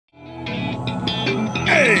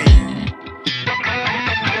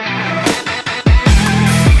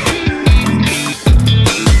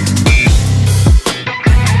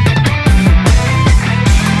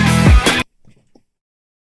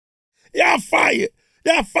fired.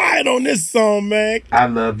 Y'all fired on this song, man. I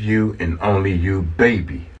love you and only you,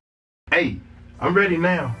 baby. Hey, I'm ready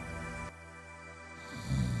now.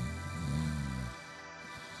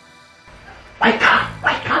 Wake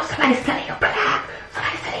up, somebody's telling you black.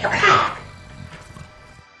 Somebody's telling you black.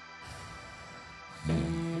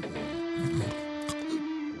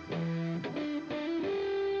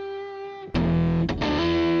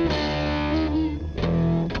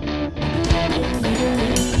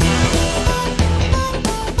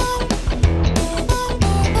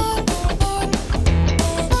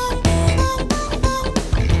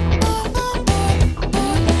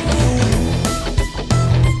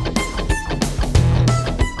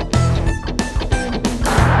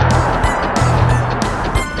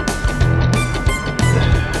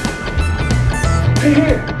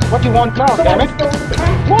 What do you want now, damn it?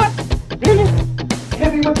 What? Really?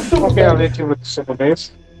 Hit me with the super Okay, I'll bass. hit you with the super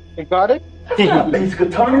bass. You got it? That's not bass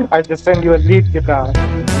guitar. I just send you a lead guitar.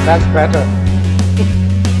 That's better.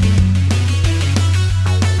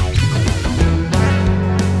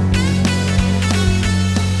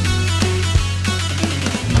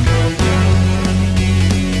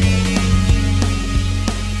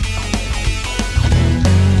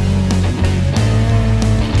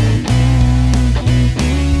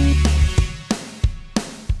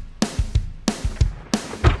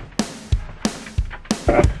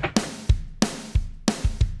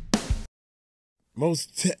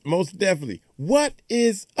 Most definitely. What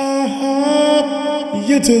is up,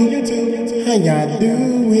 YouTube? How y'all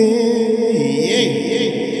doing? Yeah.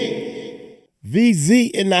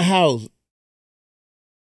 VZ in the house.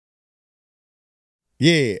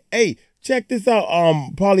 Yeah. Hey, check this out.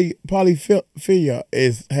 Polyphia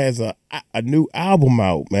has a new album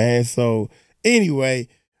out, man. So anyway,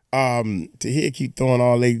 to keep throwing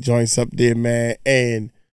all they joints up there, man,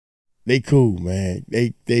 and they cool, man.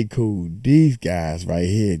 They cool. These guys right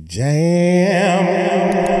here, jam.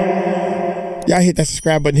 Y'all hit that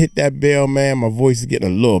subscribe button, hit that bell, man. My voice is getting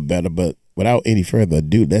a little better, but without any further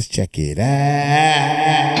ado, let's check it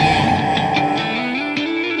out.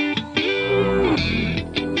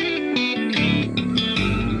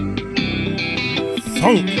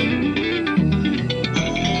 Funk.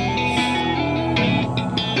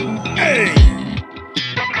 Hey.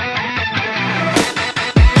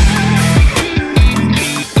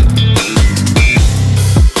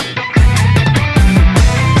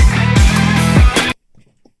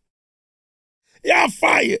 Y'all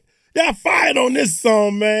fired. Y'all fired on this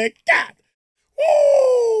song, man. God. Woo.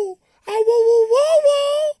 Oh, whoa, whoa, whoa,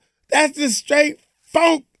 whoa. That's just straight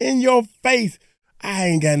funk in your face. I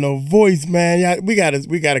ain't got no voice, man. We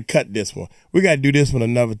gotta cut this one. We gotta do this one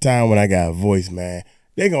another time when I got a voice, man.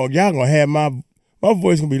 Y'all gonna have my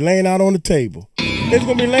voice gonna be laying out on the table. It's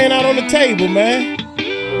gonna be laying out on the table, man.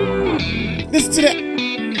 Listen to that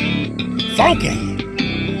funky.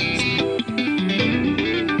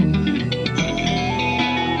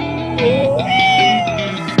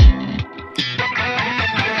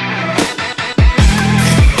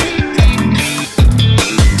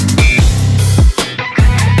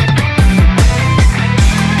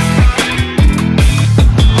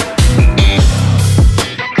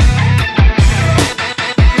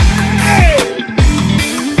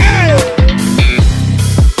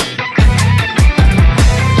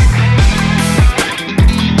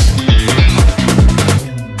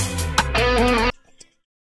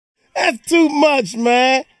 That's too much,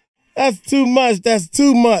 man. That's too much. That's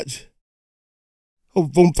too much. Oh,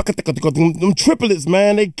 them triplets,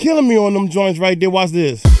 man. They killing me on them joints right there. Watch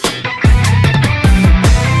this.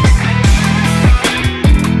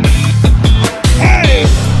 Hey!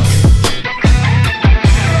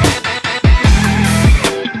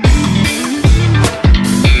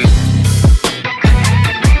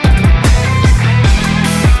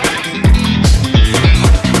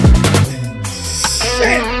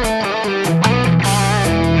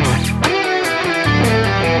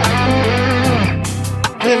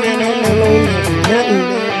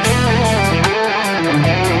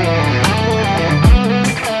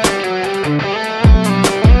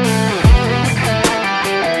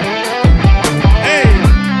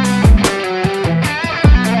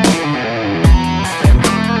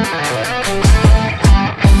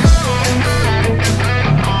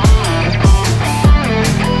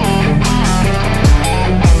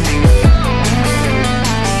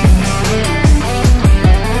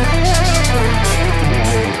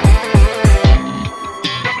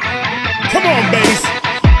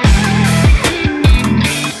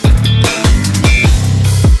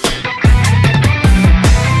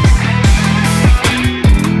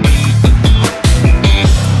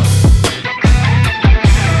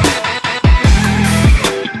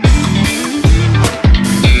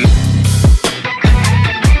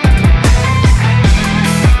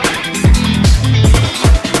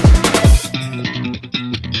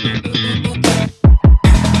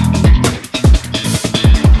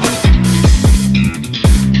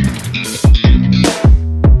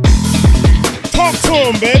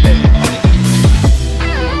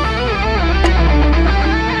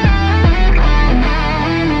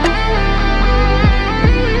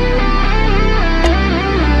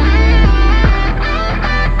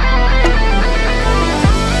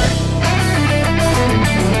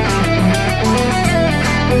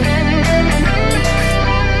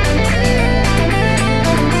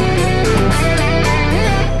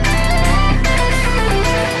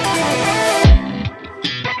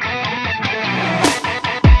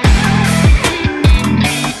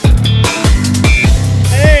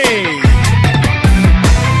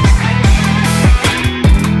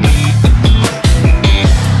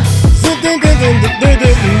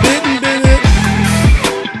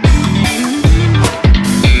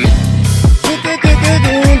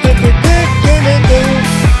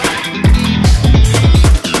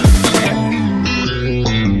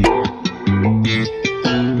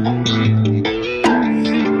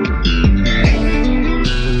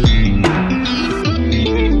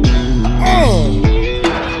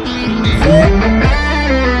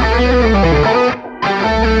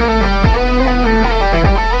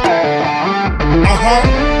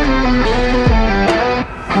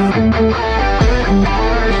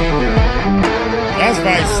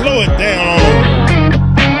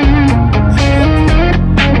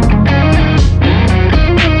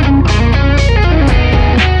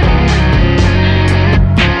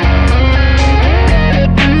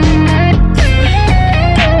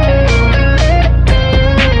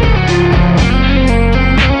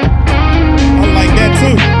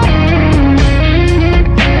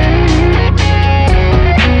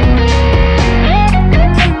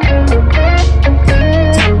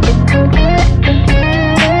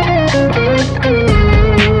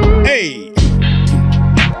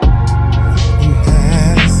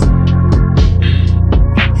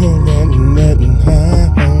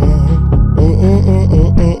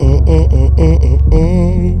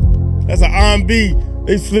 R&B.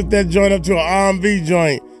 They flipped that joint up to an R&B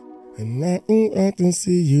joint. And I can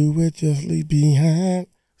see you with your sleep behind.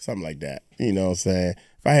 Something like that. You know what I'm saying?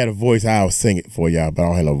 If I had a voice, I would sing it for y'all, but I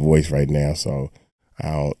don't have no voice right now, so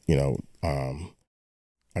I don't, you know,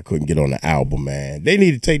 I couldn't get on the album, man. They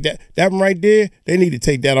need to take that one right there, they need to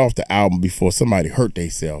take that off the album before somebody hurt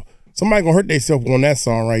themselves. Somebody gonna hurt themselves on that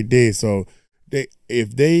song right there. So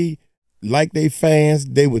if they like their fans,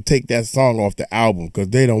 they would take that song off the album because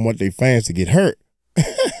they don't want their fans to get hurt.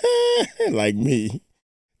 Like me.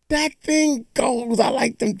 That thing goes. I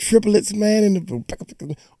like them triplets, man, and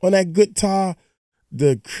on that guitar,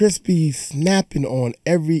 the crispy snapping on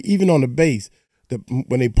even on the bass.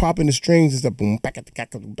 When they pop in the strings, it's a boom,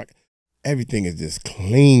 everything is just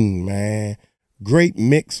clean, man. Great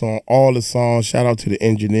mix on all the songs. Shout out to the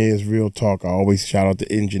engineers, real talk. I always shout out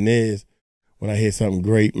the engineers when I hear something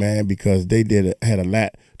great, man, because they had a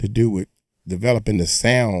lot to do with developing the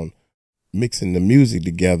sound, mixing the music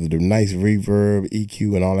together, the nice reverb,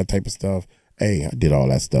 EQ, and all that type of stuff. Hey, I did all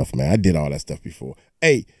that stuff, man. I did all that stuff before.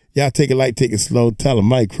 Hey, y'all take it light, take it slow. Tell them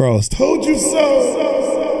Mike Cross told you so.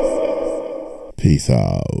 Peace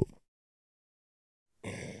out.